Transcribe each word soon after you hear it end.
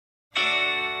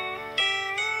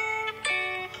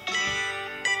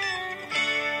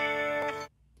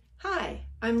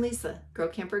I'm Lisa, Grow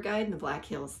Camper Guide in the Black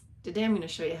Hills. Today I'm going to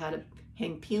show you how to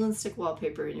hang peel and stick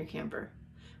wallpaper in your camper.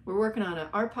 We're working on an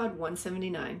RPod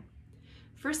 179.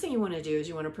 First thing you want to do is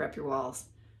you want to prep your walls.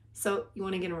 So you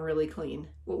want to get them really clean.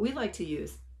 What we like to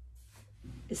use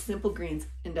is Simple Green's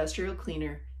industrial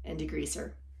cleaner and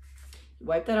degreaser. You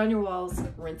wipe that on your walls,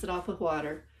 rinse it off with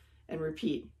water, and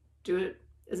repeat. Do it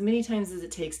as many times as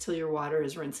it takes till your water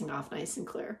is rinsing off nice and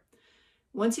clear.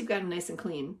 Once you've got them nice and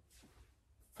clean,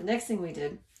 the next thing we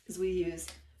did is we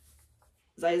used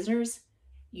Zeisner's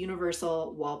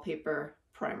Universal Wallpaper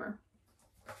Primer.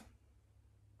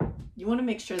 You want to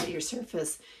make sure that your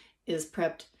surface is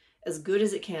prepped as good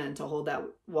as it can to hold that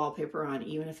wallpaper on,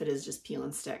 even if it is just peel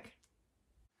and stick.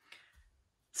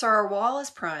 So our wall is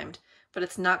primed, but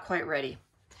it's not quite ready.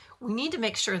 We need to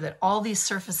make sure that all these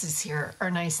surfaces here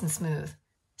are nice and smooth,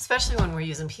 especially when we're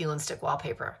using peel and stick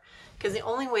wallpaper, because the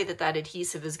only way that that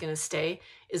adhesive is going to stay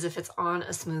is if it's on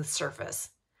a smooth surface.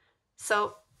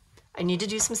 So I need to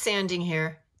do some sanding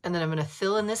here, and then I'm going to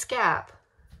fill in this gap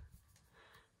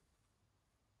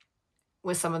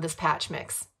with some of this patch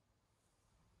mix.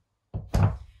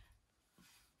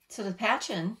 So to patch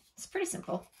in, it's pretty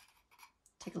simple.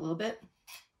 Take a little bit,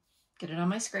 get it on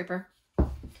my scraper,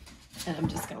 and I'm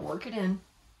just going to work it in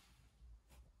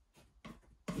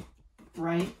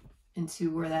right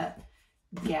into where that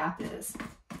gap is.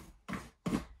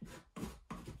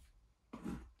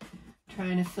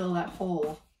 Trying to fill that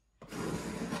hole.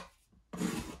 And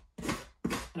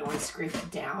I want to scrape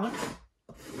it down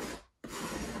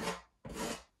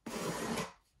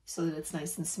so that it's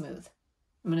nice and smooth.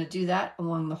 I'm going to do that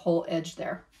along the whole edge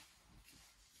there.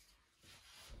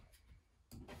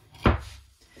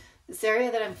 This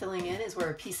area that I'm filling in is where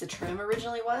a piece of trim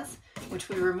originally was, which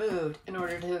we removed in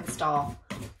order to install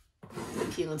the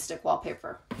peel and stick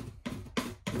wallpaper.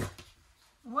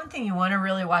 One thing you want to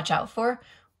really watch out for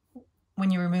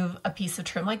when you remove a piece of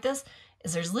trim like this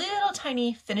is there's little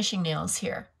tiny finishing nails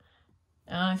here.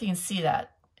 I don't know if you can see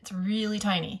that. It's really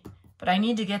tiny, but I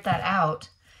need to get that out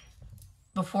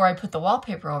before I put the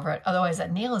wallpaper over it. Otherwise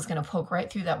that nail is going to poke right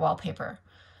through that wallpaper.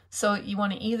 So you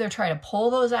want to either try to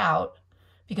pull those out,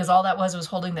 because all that was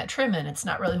holding that trim in. It's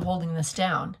not really holding this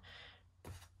down.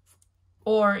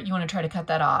 Or you want to try to cut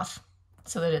that off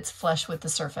so that it's flush with the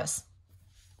surface.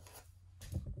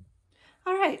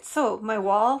 All right, so my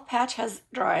wall patch has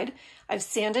dried. I've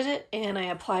sanded it and I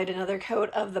applied another coat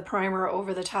of the primer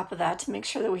over the top of that to make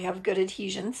sure that we have good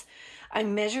adhesions. I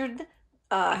measured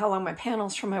how long my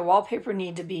panels from my wallpaper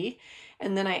need to be,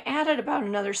 and then I added about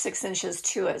another 6 inches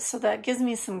to it. So that gives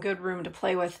me some good room to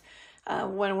play with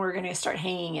when we're going to start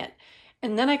hanging it.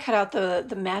 And then I cut out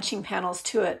the matching panels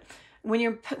to it. When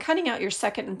you're cutting out your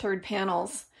second and third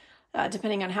panels,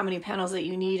 depending on how many panels that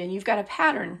you need, and you've got a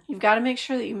pattern, you've got to make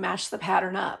sure that you match the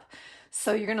pattern up.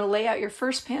 So you're going to lay out your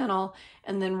first panel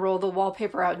and then roll the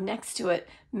wallpaper out next to it,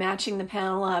 matching the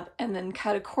panel up, and then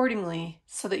cut accordingly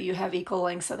so that you have equal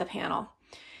lengths of the panel.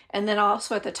 And then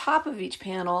also at the top of each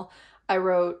panel, I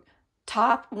wrote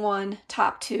top 1,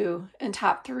 top 2, and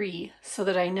top 3 so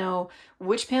that I know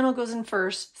which panel goes in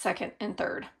first, second, and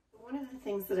third. One of the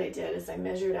things that I did is I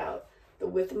measured out the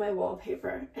width of my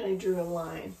wallpaper and I drew a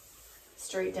line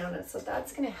straight down it. So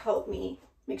that's going to help me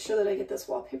make sure that I get this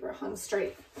wallpaper hung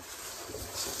straight.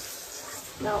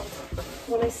 Now,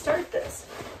 when I start this,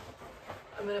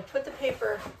 I'm going to put the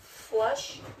paper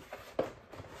flush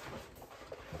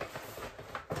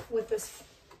with this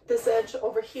edge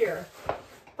over here,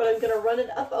 but I'm going to run it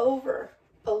up over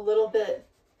a little bit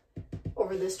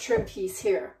over this trim piece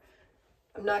here.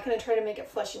 I'm not going to try to make it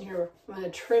flush in here. I'm going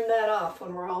to trim that off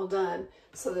when we're all done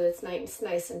so that it's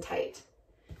nice and tight.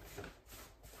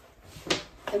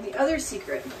 And the other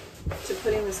secret to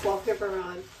putting this wallpaper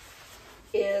on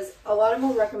is a lot of them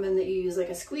will recommend that you use like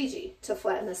a squeegee to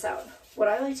flatten this out. What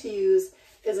I like to use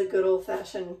is a good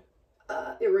old-fashioned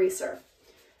eraser,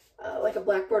 like a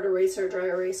blackboard eraser, dry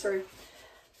eraser.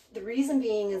 The reason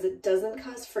being is it doesn't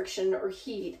cause friction or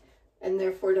heat and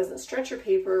therefore doesn't stretch your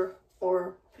paper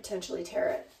or potentially tear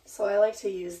it. So I like to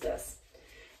use this.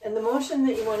 And the motion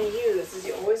that you want to use is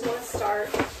you always want to start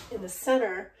in the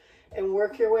center and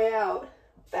work your way out,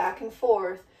 back and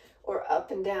forth, or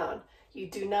up and down. You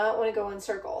do not want to go in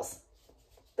circles.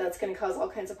 That's going to cause all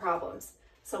kinds of problems.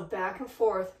 So back and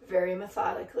forth very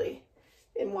methodically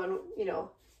in one, in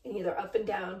either up and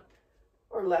down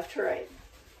or left to right.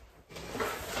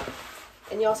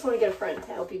 And you also want to get a friend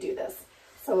to help you do this.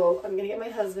 So I'm going to get my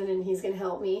husband and he's going to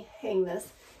help me hang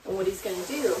this. And what he's going to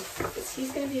do is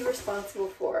he's going to be responsible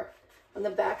for, on the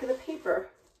back of the paper,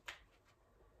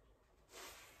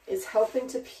 is helping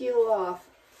to peel off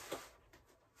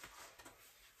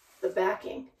the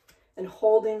backing and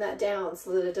holding that down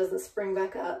so that it doesn't spring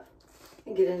back up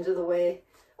and get into the way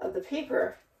of the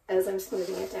paper as I'm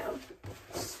smoothing it down.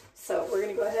 So we're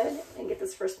going to go ahead and get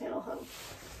this first panel hung.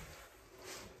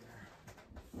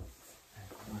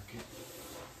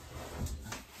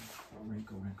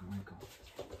 Wrinkle, wrinkle, wrinkle.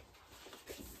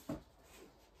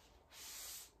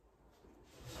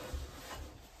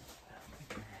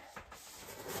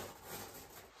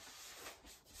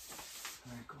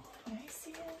 Wrinkle. Can I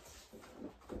see it?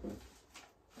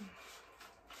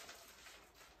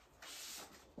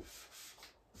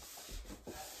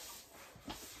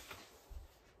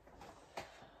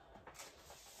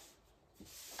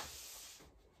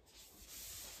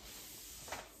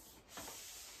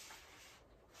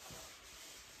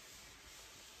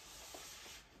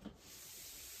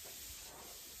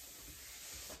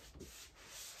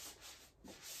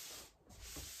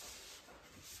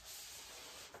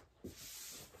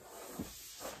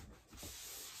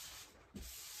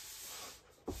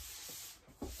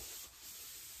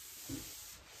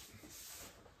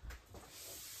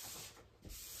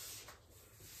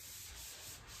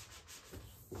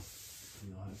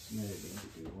 You'll have some editing to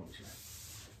do, won't you?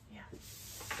 Yeah.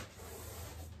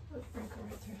 Let's wrinkle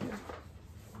right through here.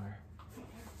 Where? Right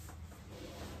here.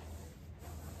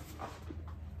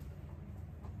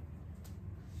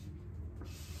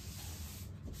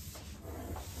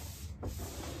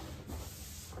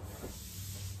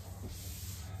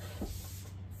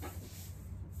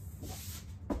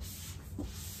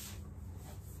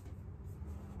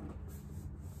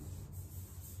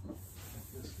 That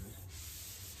feels good.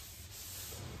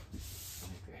 I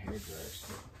think the hair dryer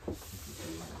still. I think you do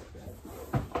like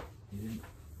that. You didn't?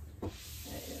 Yeah,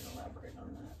 I didn't elaborate on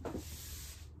that.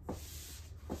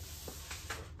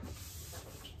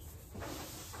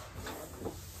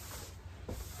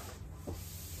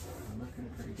 I'm looking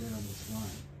pretty good on this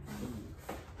line. Ooh.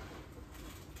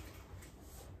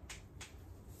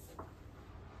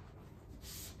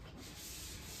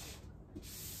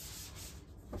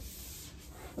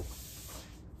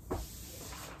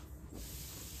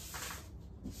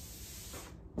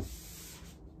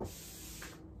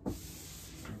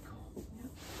 Wrinkle.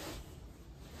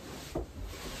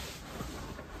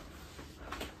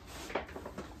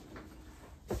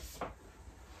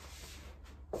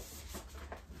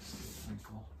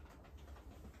 Wrinkle.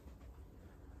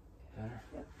 Better?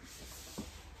 Yep.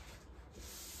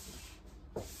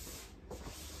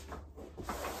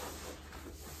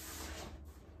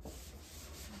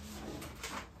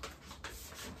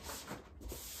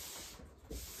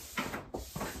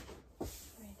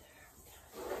 Right there.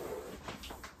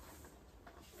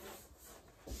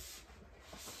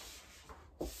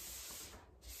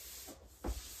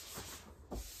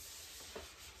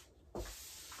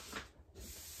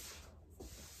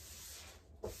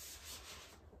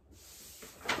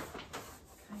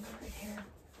 Kind of right here.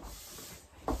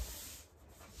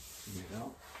 Figure it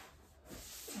out. I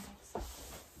think so.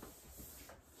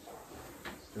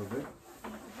 Still good? Yeah,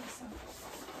 I think so.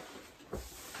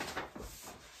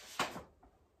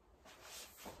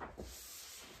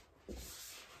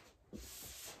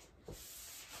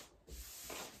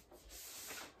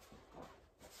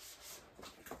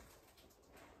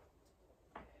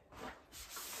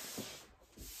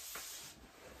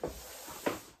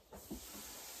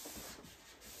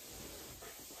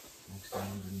 Next time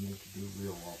I'm gonna make you do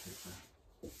real wallpaper.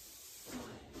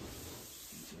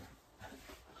 Easier.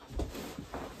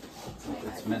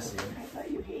 It's messy. I thought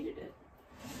you hated it.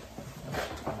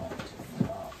 Oh, take it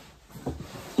off.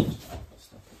 It's just awful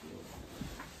stuff to deal with.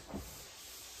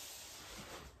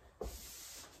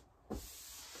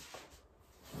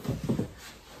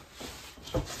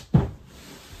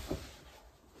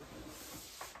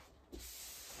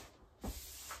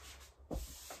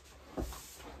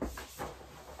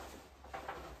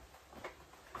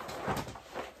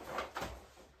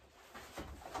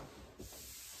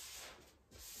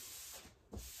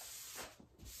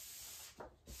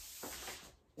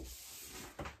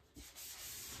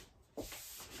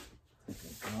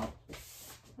 Out.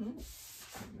 Hmm?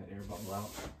 Take that air bubble out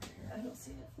right here. I don't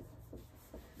see it.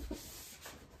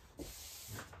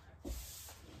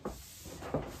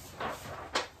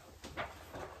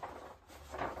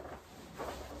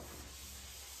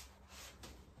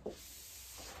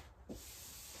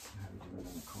 How are we doing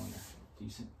on the corner?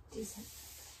 Decent? Decent.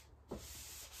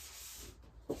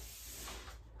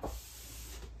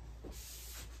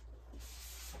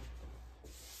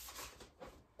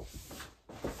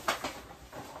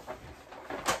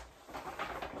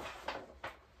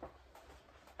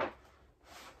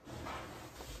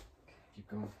 Keep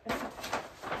going.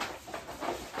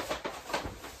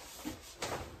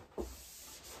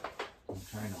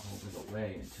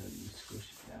 until you squish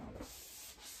it down.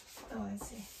 Oh, I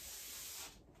see.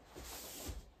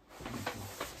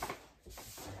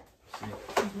 See?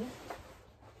 Mm-hmm.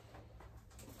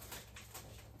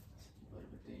 A bit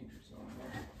of a danger zone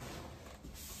there.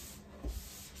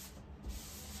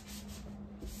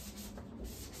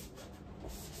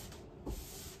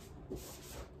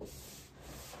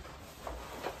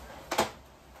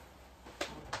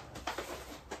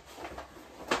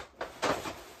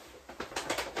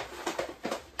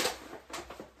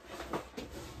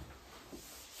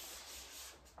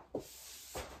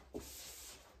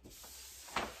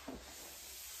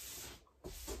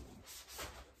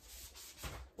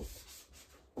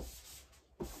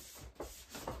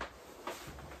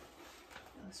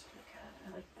 That's pretty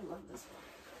good. I love this one.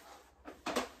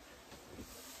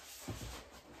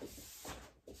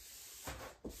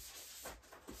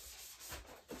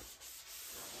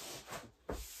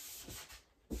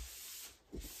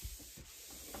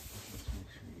 Just make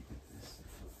sure you get this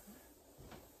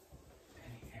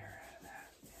any air out of that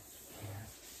if you can.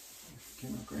 If you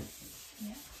can, look great.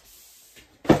 Yeah.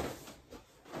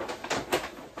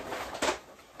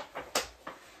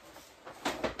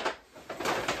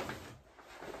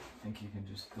 Think you can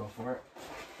just go for it?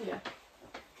 Yeah.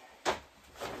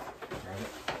 Grab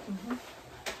it. Mm-hmm.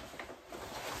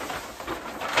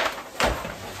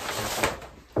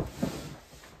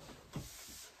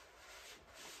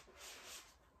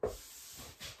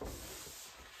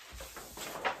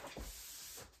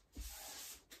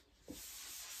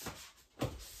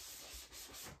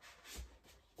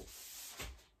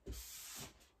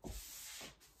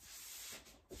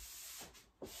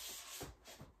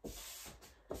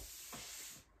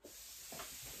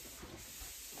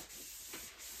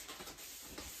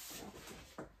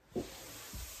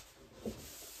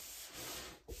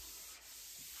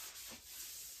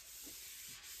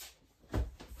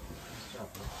 Nice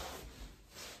job, bro.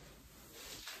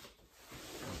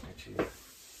 Look at you.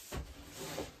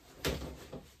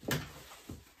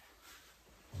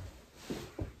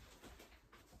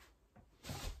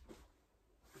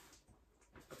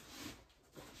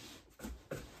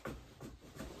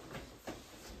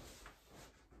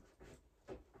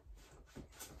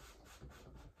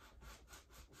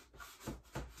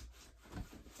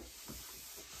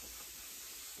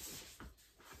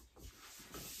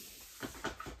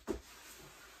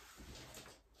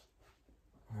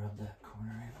 Rub that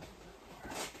corner in a little bit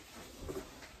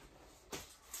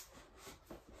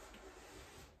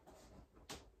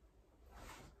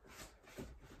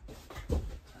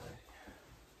more.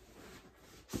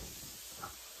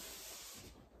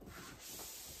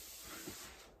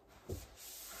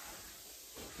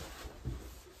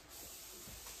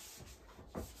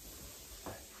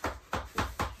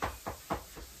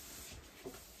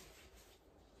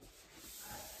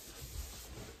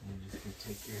 You're just gonna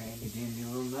take your handy dandy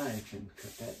little knife and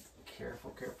cut that.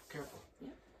 Careful, careful, careful.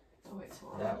 Oh, wait, so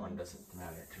That one doesn't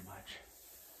matter too much.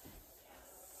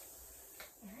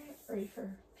 All right, ready for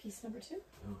piece number 2?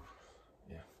 Ooh,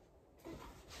 yeah.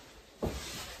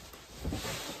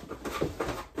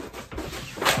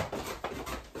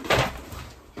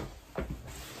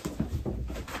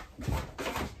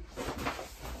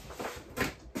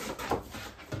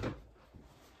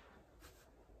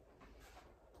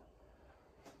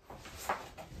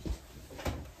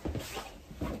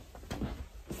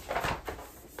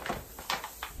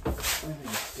 I think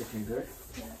it's sticking good.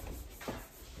 Yeah.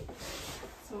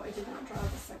 So I did not draw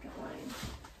the second line.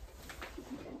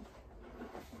 Okay.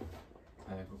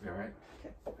 I think we'll be alright.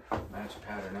 Okay. Match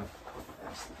pattern up.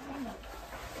 There's the pattern up.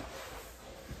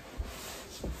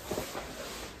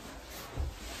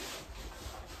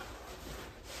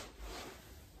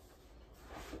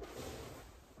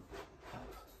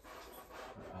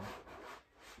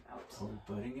 Out. Are we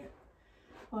butting it?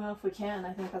 Well, if we can,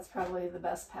 I think that's probably the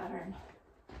best pattern.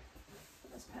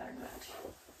 Best pattern match.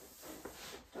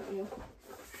 Don't you?